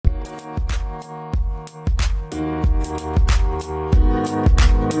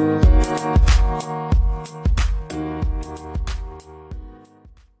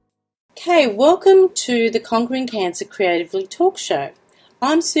Hey, welcome to the Conquering Cancer Creatively talk show.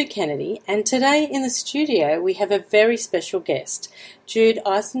 I'm Sue Kennedy, and today in the studio we have a very special guest, Jude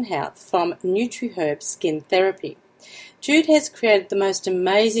Eisenhuth from NutriHerb Skin Therapy. Jude has created the most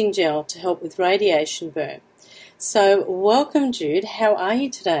amazing gel to help with radiation burn. So, welcome Jude, how are you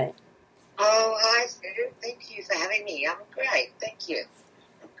today? Oh, hi Sue, thank you for having me. I'm great, thank you.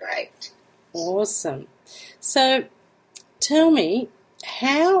 I'm great. Awesome. So, tell me,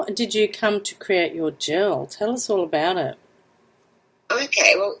 how did you come to create your gel? Tell us all about it.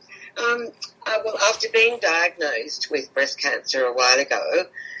 Okay, well, after being diagnosed with breast cancer a while ago,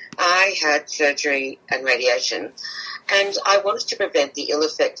 I had surgery and radiation, and I wanted to prevent the ill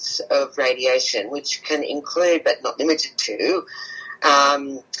effects of radiation, which can include, but not limited to,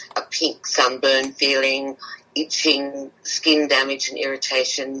 a pink sunburn feeling, itching, skin damage and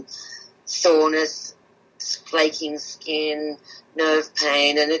irritation, soreness, flaking skin, nerve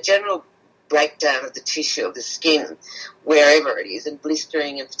pain, and a general breakdown of the tissue of the skin, wherever it is, and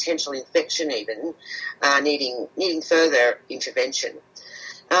blistering and potential infection even, needing further intervention.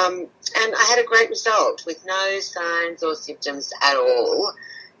 And I had a great result with no signs or symptoms at all,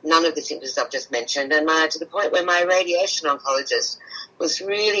 none of the symptoms I've just mentioned, and to the point where my radiation oncologist was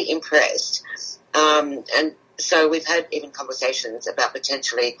really impressed. And so we've had even conversations about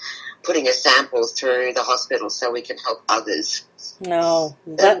potentially putting a sample through the hospital so we can help others. No,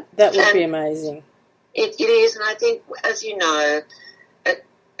 that would be amazing. It is, and I think, as you know,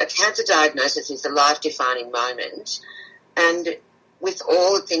 a cancer diagnosis is a life-defining moment, and with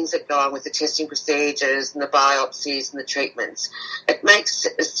all the things that go on with the testing procedures and the biopsies and the treatments, it makes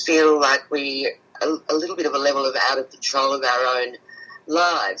us feel like we a little bit of a level of out of control of our own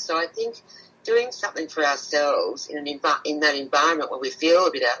lives. So I think doing something for ourselves in that environment where we feel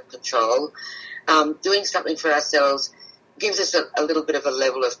a bit out of control, doing something for ourselves gives us a little bit of a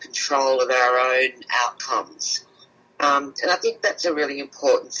level of control of our own outcomes. And I think that's a really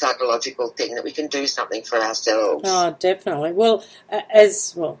important psychological thing, that we can do something for ourselves. Oh, definitely. Well,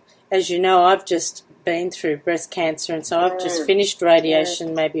 as you know, I've just been through breast cancer, and so I've just finished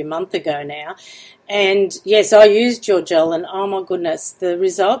radiation maybe a month ago now. And yes, I used your gel, and oh my goodness, the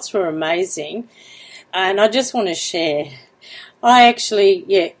results were amazing. And I just want to share. I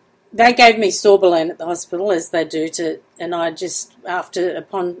actually, they gave me Sorbolene at the hospital, as they do, and I just,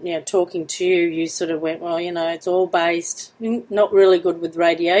 upon talking to you, you sort of went, well, it's all based, not really good with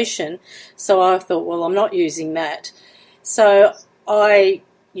radiation. So I thought, well, I'm not using that. So I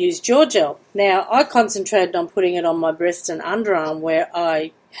used your gel. Now, I concentrated on putting it on my breast and underarm where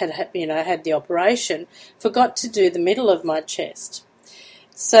I had the operation, forgot to do the middle of my chest.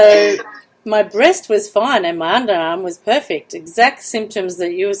 So my breast was fine and my underarm was perfect. Exact symptoms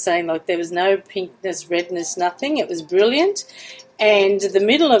that you were saying, like there was no pinkness, redness, nothing. It was brilliant. And the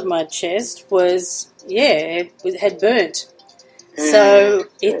middle of my chest was, it had burnt. So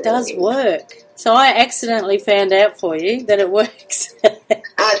it does work. So I accidentally found out for you that it works.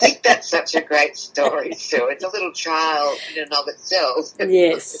 I think that's such a great story, Sue. It's a little trial in and of itself.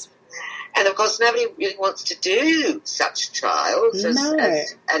 Yes. And, of course, nobody really wants to do such trials.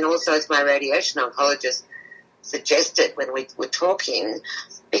 And also, as my radiation oncologist suggested when we were talking,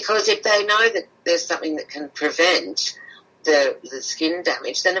 because if they know that there's something that can prevent the skin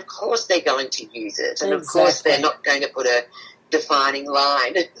damage, then, of course, they're going to use it. And, of course, they're not going to put a defining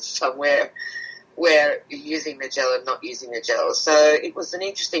line somewhere where you're using the gel and not using the gel. So it was an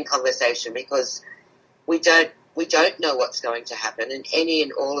interesting conversation, because we don't know what's going to happen, and any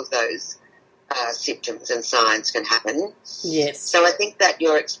and all of those symptoms and signs can happen. Yes. So I think that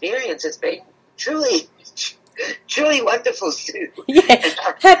your experience has been truly wonderful, Sue. Yeah,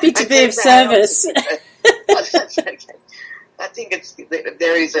 happy to be of service. That's okay. I think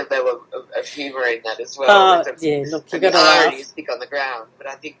there is a level of humour in that as well. Look, you've got to laugh. laugh. You stick on the ground, but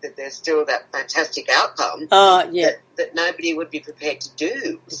I think that there's still that fantastic outcome that nobody would be prepared to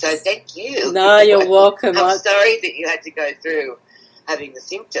do. So thank you. No, you're welcome. I'm sorry that you had to go through having the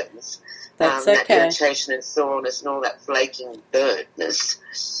symptoms. That's that okay. irritation and soreness and all that flaking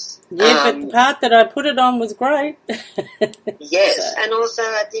burntness. Yeah, but the part that I put it on was great. Yes, and also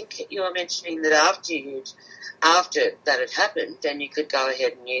I think you were mentioning that after that had happened, then you could go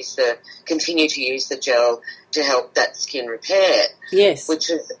ahead and continue to use the gel to help that skin repair. Yes. Which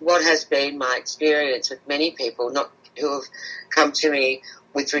is what has been my experience with many people who have come to me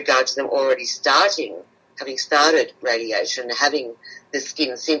with regard to them already having started radiation, having the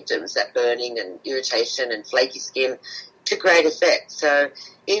skin symptoms, that burning and irritation and flaky skin, to great effect. So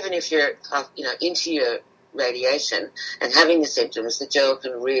even if you're, into your radiation and having the symptoms, the gel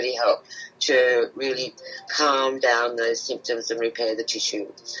can really help to really calm down those symptoms and repair the tissue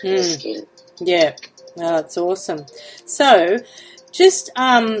in the skin. Yeah, oh, that's awesome. So, just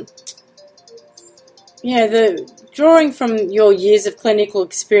drawing from your years of clinical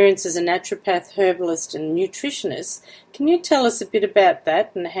experience as a naturopath, herbalist, and nutritionist, can you tell us a bit about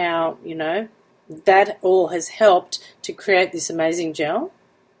that and how that all has helped to create this amazing gel?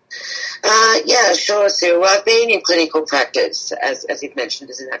 Yeah, sure, Sue. Well, I've been in clinical practice, as you've mentioned,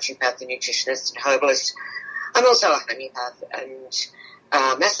 as a naturopath, a nutritionist, and herbalist. I'm also a homeopath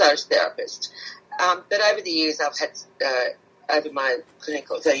and massage therapist. But over the years, I've had, over my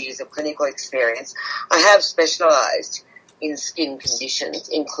 30 years of clinical experience, I have specialised in skin conditions,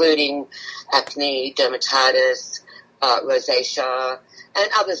 including acne, dermatitis, rosacea, and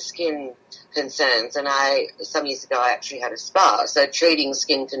other skin concerns. And some years ago, I actually had a spa. So treating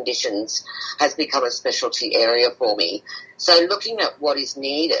skin conditions has become a specialty area for me. So looking at what is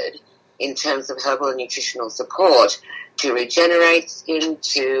needed in terms of herbal and nutritional support to regenerate skin,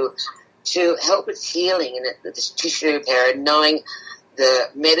 to help its healing and the tissue repair, and knowing the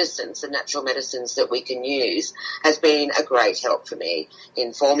medicines, the natural medicines that we can use, has been a great help for me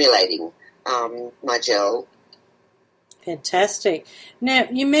in formulating my gel. Fantastic. Now,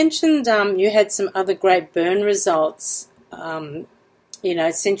 you mentioned you had some other great burn results,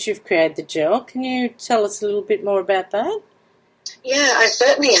 since you've created the gel. Can you tell us a little bit more about that? Yeah, I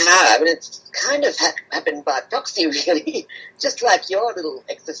certainly have, and it's kind of happened by proxy, really, just like your little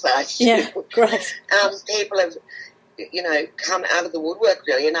exercise. Yeah, great. People have, come out of the woodwork,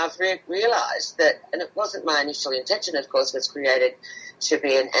 really, and I've realised that, and it wasn't my initial intention, of course, was created to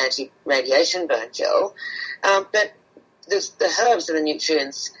be an anti-radiation burn gel, but the herbs and the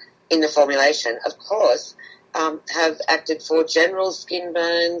nutrients in the formulation, of course, have acted for general skin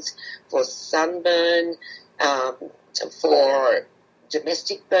burns, for sunburn, for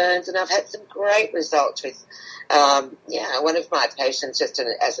domestic burns, and I've had some great results with, one of my patients, just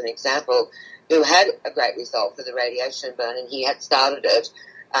as an example, who had a great result for the radiation burn, and he had started it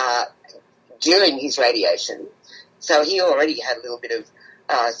during his radiation, so he already had a little bit of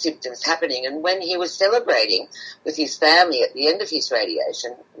symptoms happening, and when he was celebrating with his family at the end of his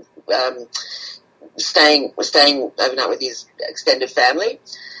radiation, staying overnight with his extended family,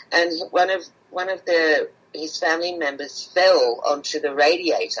 and one of his family members fell onto the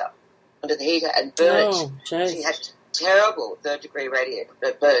radiator, onto the heater, and burnt. Oh, geez. She had terrible third-degree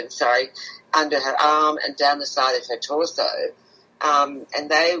burn, under her arm and down the side of her torso. And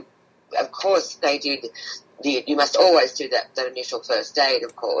they, of course, they did. You must always do that initial first aid,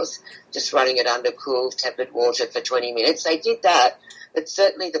 of course, just running it under cool, tepid water for 20 minutes. They did that, but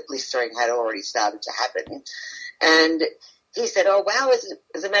certainly the blistering had already started to happen. And he said, "Oh, wow,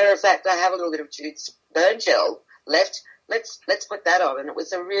 as a matter of fact, I have a little bit of Jude's burn gel left. Let's put that on." And it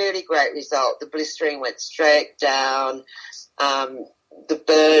was a really great result. The blistering went straight down. The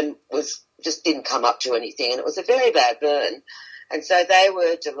burn just didn't come up to anything, and it was a very bad burn. And so they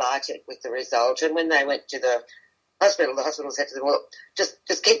were delighted with the result. And when they went to the hospital said to them, "Well,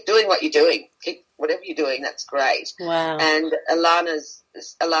 just keep doing what you're doing. Keep whatever you're doing. That's great." Wow. And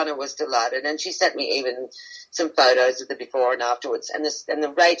Alana was delighted, and she sent me even some photos of the before and afterwards. And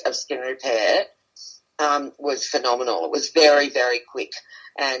the rate of skin repair was phenomenal. It was very, very quick,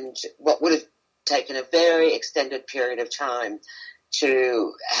 and what would have taken a very extended period of time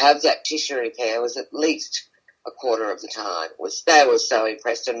to have that tissue repair was at least a quarter of the time. They were so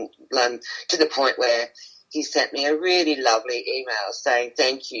impressed, and to the point where he sent me a really lovely email saying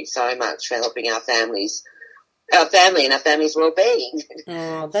thank you so much for helping our family and our family's well-being.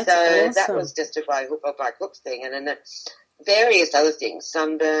 Oh, that's so awesome. That was just a by hook or by crook thing, and then various other things,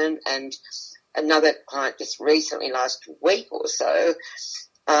 sunburn, and another client just recently, last week or so,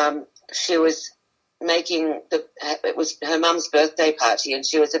 she was it was her mum's birthday party, and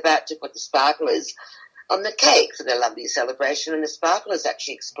she was about to put the sparklers on the cake for the lovely celebration, and the sparklers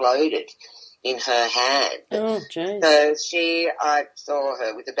actually exploded in her hand. Oh, jeez. So I saw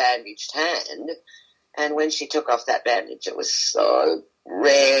her with a bandaged hand, and when she took off that bandage, it was so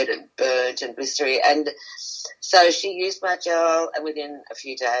red and burnt and blistery, and so she used my gel, and within a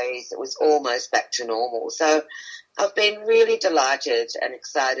few days, it was almost back to normal. So I've been really delighted and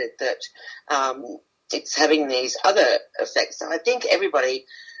excited that it's having these other effects. So I think everybody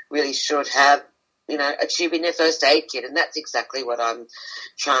really should have, a tube in their first aid kit, and that's exactly what I'm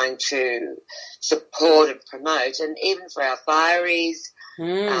trying to support and promote. And even for our fireys,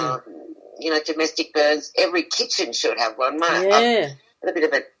 domestic burns, every kitchen should have one. Yeah. A bit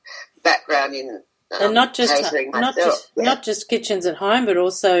of a background in And not just catering myself. Not just kitchens at home, but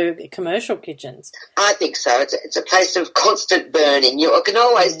also commercial kitchens. I think so. It's a place of constant burning. You can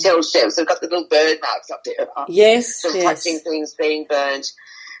always tell chefs they've got the little burn marks up there. Yes, from touching things being burnt.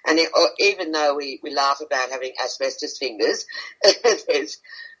 And even though we laugh about having asbestos fingers, there's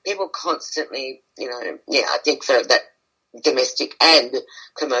people constantly, I think for that domestic and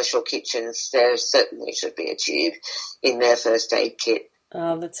commercial kitchens, there certainly should be a tube in their first aid kit.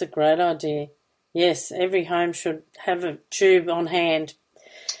 Oh, that's a great idea. Yes, every home should have a tube on hand.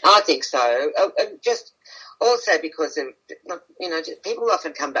 I think so. Just also because of, people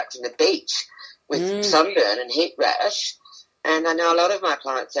often come back from the beach with sunburn and heat rash. And I know a lot of my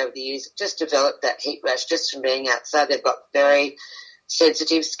clients over the years have just developed that heat rash just from being outside. They've got very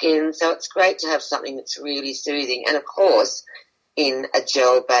sensitive skin, so it's great to have something that's really soothing. And, of course, in a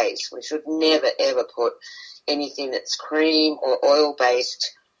gel base. We should never, ever put anything that's cream or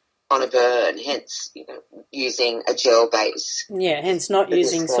oil-based on a burn, hence using a gel base. Yeah, hence not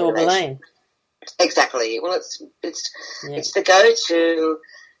using sorbeline. Exactly. Well, it's the go-to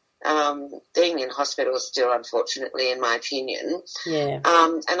thing in hospitals still, unfortunately, in my opinion. Yeah.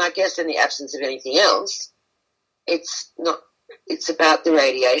 And I guess in the absence of anything else, it's about the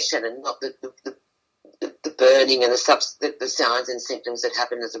radiation and not the burning and the signs and symptoms that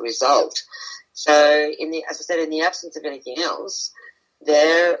happen as a result. So, as I said, in the absence of anything else,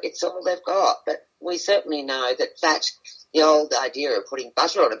 it's all they've got. But we certainly know that the old idea of putting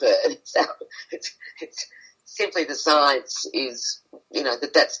butter on a burn, so it's simply the science is,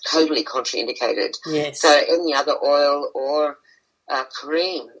 that's totally contraindicated. Yes. So any other oil or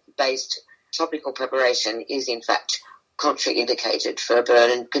cream-based topical preparation is, in fact, contraindicated for a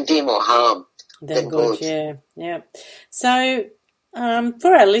burn and can do more harm than good. Yeah. So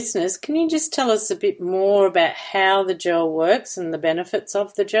for our listeners, can you just tell us a bit more about how the gel works and the benefits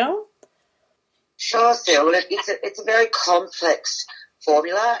of the gel? Sure, Phil. It's a very complex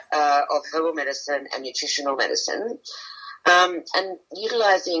formula of herbal medicine and nutritional medicine, and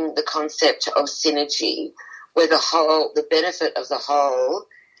utilising the concept of synergy, where the benefit of the whole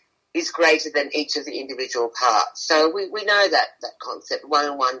is greater than each of the individual parts. So we know that concept, 1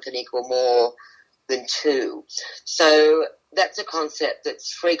 and 1 can equal more than 2. So that's a concept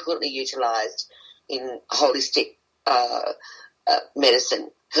that's frequently utilised in holistic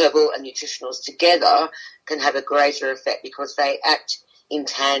medicine. Herbal and nutritionals together can have a greater effect because they act in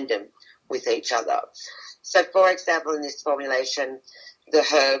tandem with each other. So, for example, in this formulation, the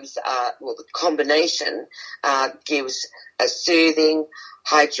herbs, the combination gives a soothing,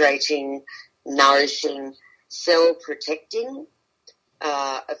 hydrating, nourishing, cell-protecting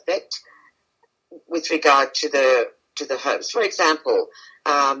effect with regard to the herbs. For example,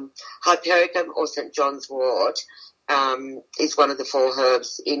 Hypericum or St. John's wort is one of the 4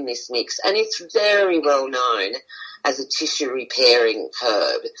 herbs in this mix, and it's very well known as a tissue repairing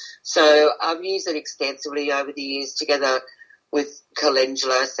herb. So I've used it extensively over the years together with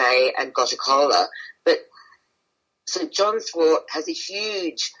calendula, say, and goticola. But St. John's wort has a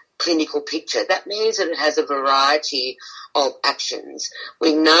huge clinical picture. That means that it has a variety of actions.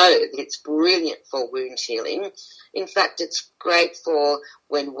 We know that it's brilliant for wound healing. In fact, it's great for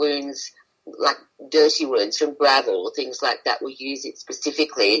when wounds, like dirty wounds from gravel, things like that, we use it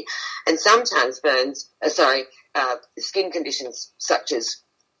specifically. And sometimes skin conditions such as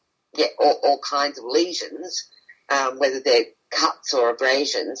all kinds of lesions, whether they're cuts or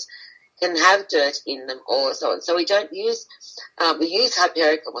abrasions, can have dirt in them or so on. So we use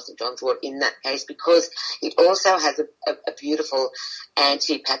Hypericum or St. John's wort in that case because it also has a beautiful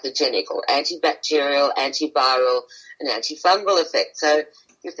anti-pathogenic or antibacterial, antiviral and antifungal effect. So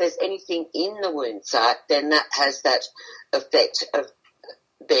if there's anything in the wound site, then that has that effect of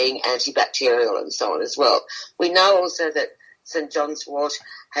being antibacterial and so on as well. We know also that St. John's wort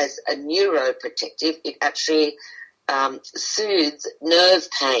has a neuroprotective. It actually soothes nerve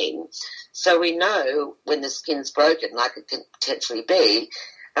pain. So we know when the skin's broken, like it can potentially be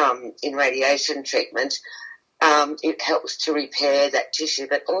in radiation treatment, it helps to repair that tissue,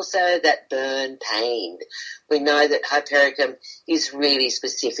 but also that burn pain. We know that Hypericum is really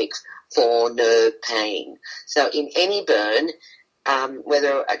specific for nerve pain. So in any burn,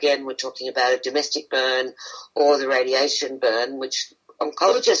 whether, again, we're talking about a domestic burn or the radiation burn, which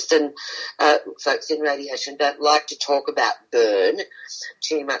oncologists and folks in radiation don't like to talk about burn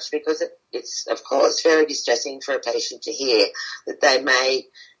too much because it's, of course, very distressing for a patient to hear that they may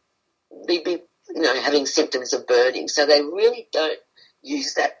be having symptoms of burning. So they really don't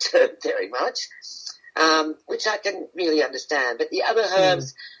use that term very much, which I can really understand. But the other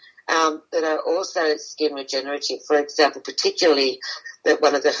herbs that are also skin regenerative. For example, particularly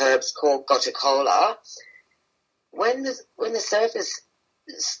one of the herbs called goticola. When the surface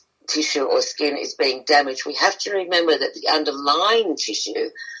tissue or skin is being damaged, we have to remember that the underlying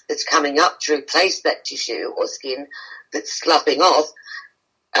tissue that's coming up to replace that tissue or skin that's sloughing off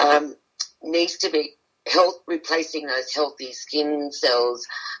needs to be replacing those healthy skin cells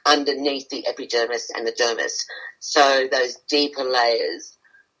underneath the epidermis and the dermis, so those deeper layers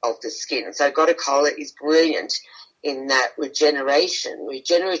of the skin. So goticola is brilliant in that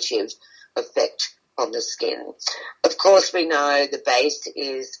regenerative effect on the skin. Of course, we know the base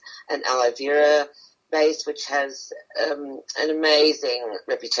is an aloe vera base, which has an amazing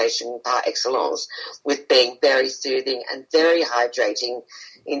reputation par excellence with being very soothing and very hydrating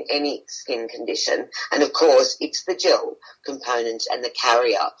in any skin condition. And of course, it's the gel component and the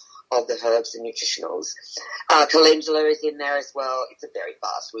carrier of the herbs and nutritionals. Calendula is in there as well. It's a very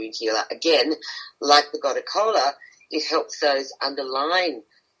fast wound healer. Again, like the goticola, it helps those underlying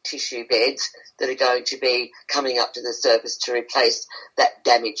tissue beds that are going to be coming up to the surface to replace that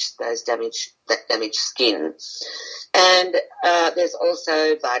damaged skin. And there's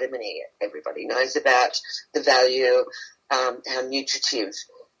also vitamin E. Everybody knows about the value, how nutritive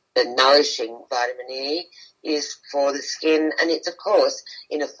and nourishing vitamin E is for the skin, and it's of course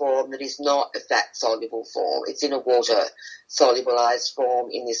in a form that is not a fat-soluble form. It's in a water-solubilized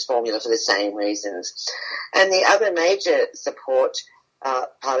form in this formula for the same reasons. And the other major support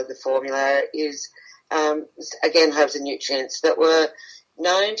part of the formula is, again, herbs and nutrients that were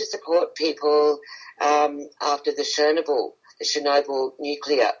known to support people after the Chernobyl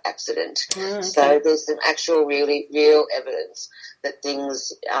nuclear accident. Okay. So there's some actual real evidence that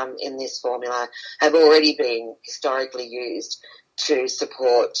things in this formula have already been historically used to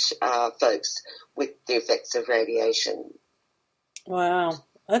support folks with the effects of radiation. Wow,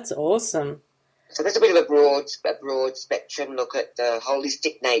 that's awesome. So there's a bit of a broad spectrum look at the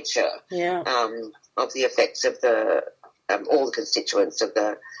holistic nature of the effects of the all the constituents of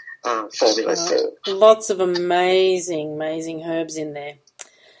the formula too. Lots of amazing herbs in there.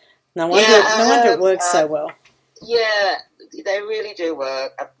 No wonder it works so well. Yeah, they really do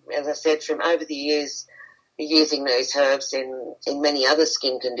work. As I said, from over the years, using these herbs in many other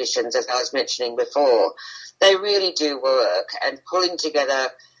skin conditions, as I was mentioning before, they really do work. And pulling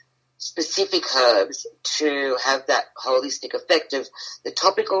together specific herbs to have that holistic effect of the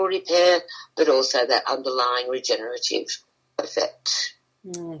topical repair, but also that underlying regenerative effect.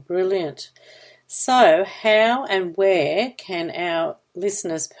 Brilliant. So how and where can our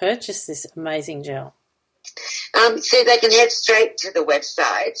listeners purchase this amazing gel? So they can head straight to the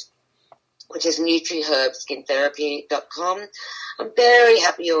website, which is nutriherbskintherapy.com. I'm very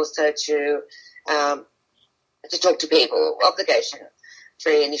happy also to talk to people, obligation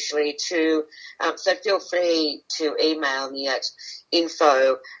free initially, so feel free to email me at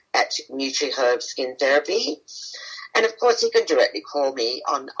info@nutriherbskintherapy. And of course you can directly call me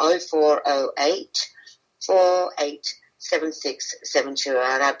on 0408 487672,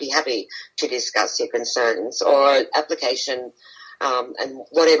 and I'd be happy to discuss your concerns or application and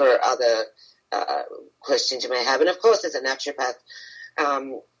whatever other questions you may have. And of course, as a naturopath,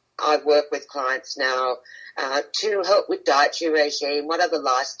 I work with clients now to help with dietary regime, what other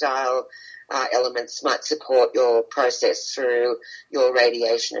lifestyle elements might support your process through your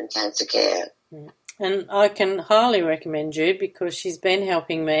radiation and cancer care. And I can highly recommend Jude because she's been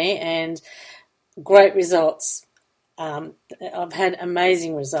helping me and great results. I've had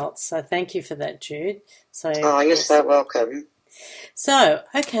amazing results, so thank you for that, Jude. You're so welcome. So,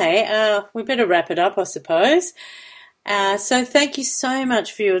 okay, we better wrap it up, I suppose. So thank you so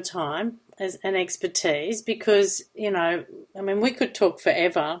much for your time and expertise because, we could talk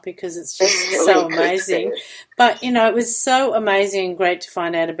forever because it's just so amazing. But, it was so amazing and great to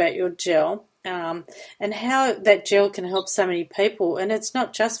find out about your gel and how that gel can help so many people. And it's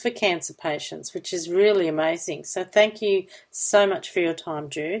not just for cancer patients, which is really amazing. So thank you so much for your time,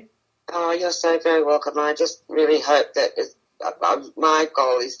 Jude. Oh, you're so very welcome. I just really hope that my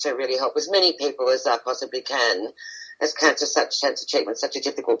goal is to really help as many people as I possibly can, as cancer treatment is such a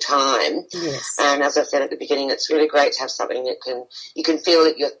difficult time. Yes. And as I said at the beginning, it's really great to have something that you can feel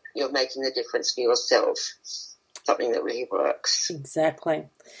that you're making the difference for yourself, something that really works. Exactly.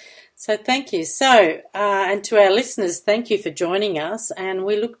 So thank you. So, and to our listeners, thank you for joining us, and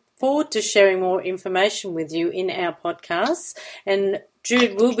we look forward to sharing more information with you in our podcasts. And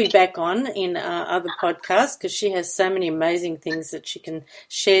Jude will be back on in other podcasts because she has so many amazing things that she can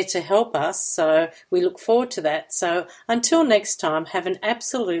share to help us. So we look forward to that. So until next time, have an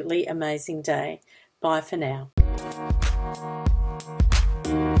absolutely amazing day. Bye for now.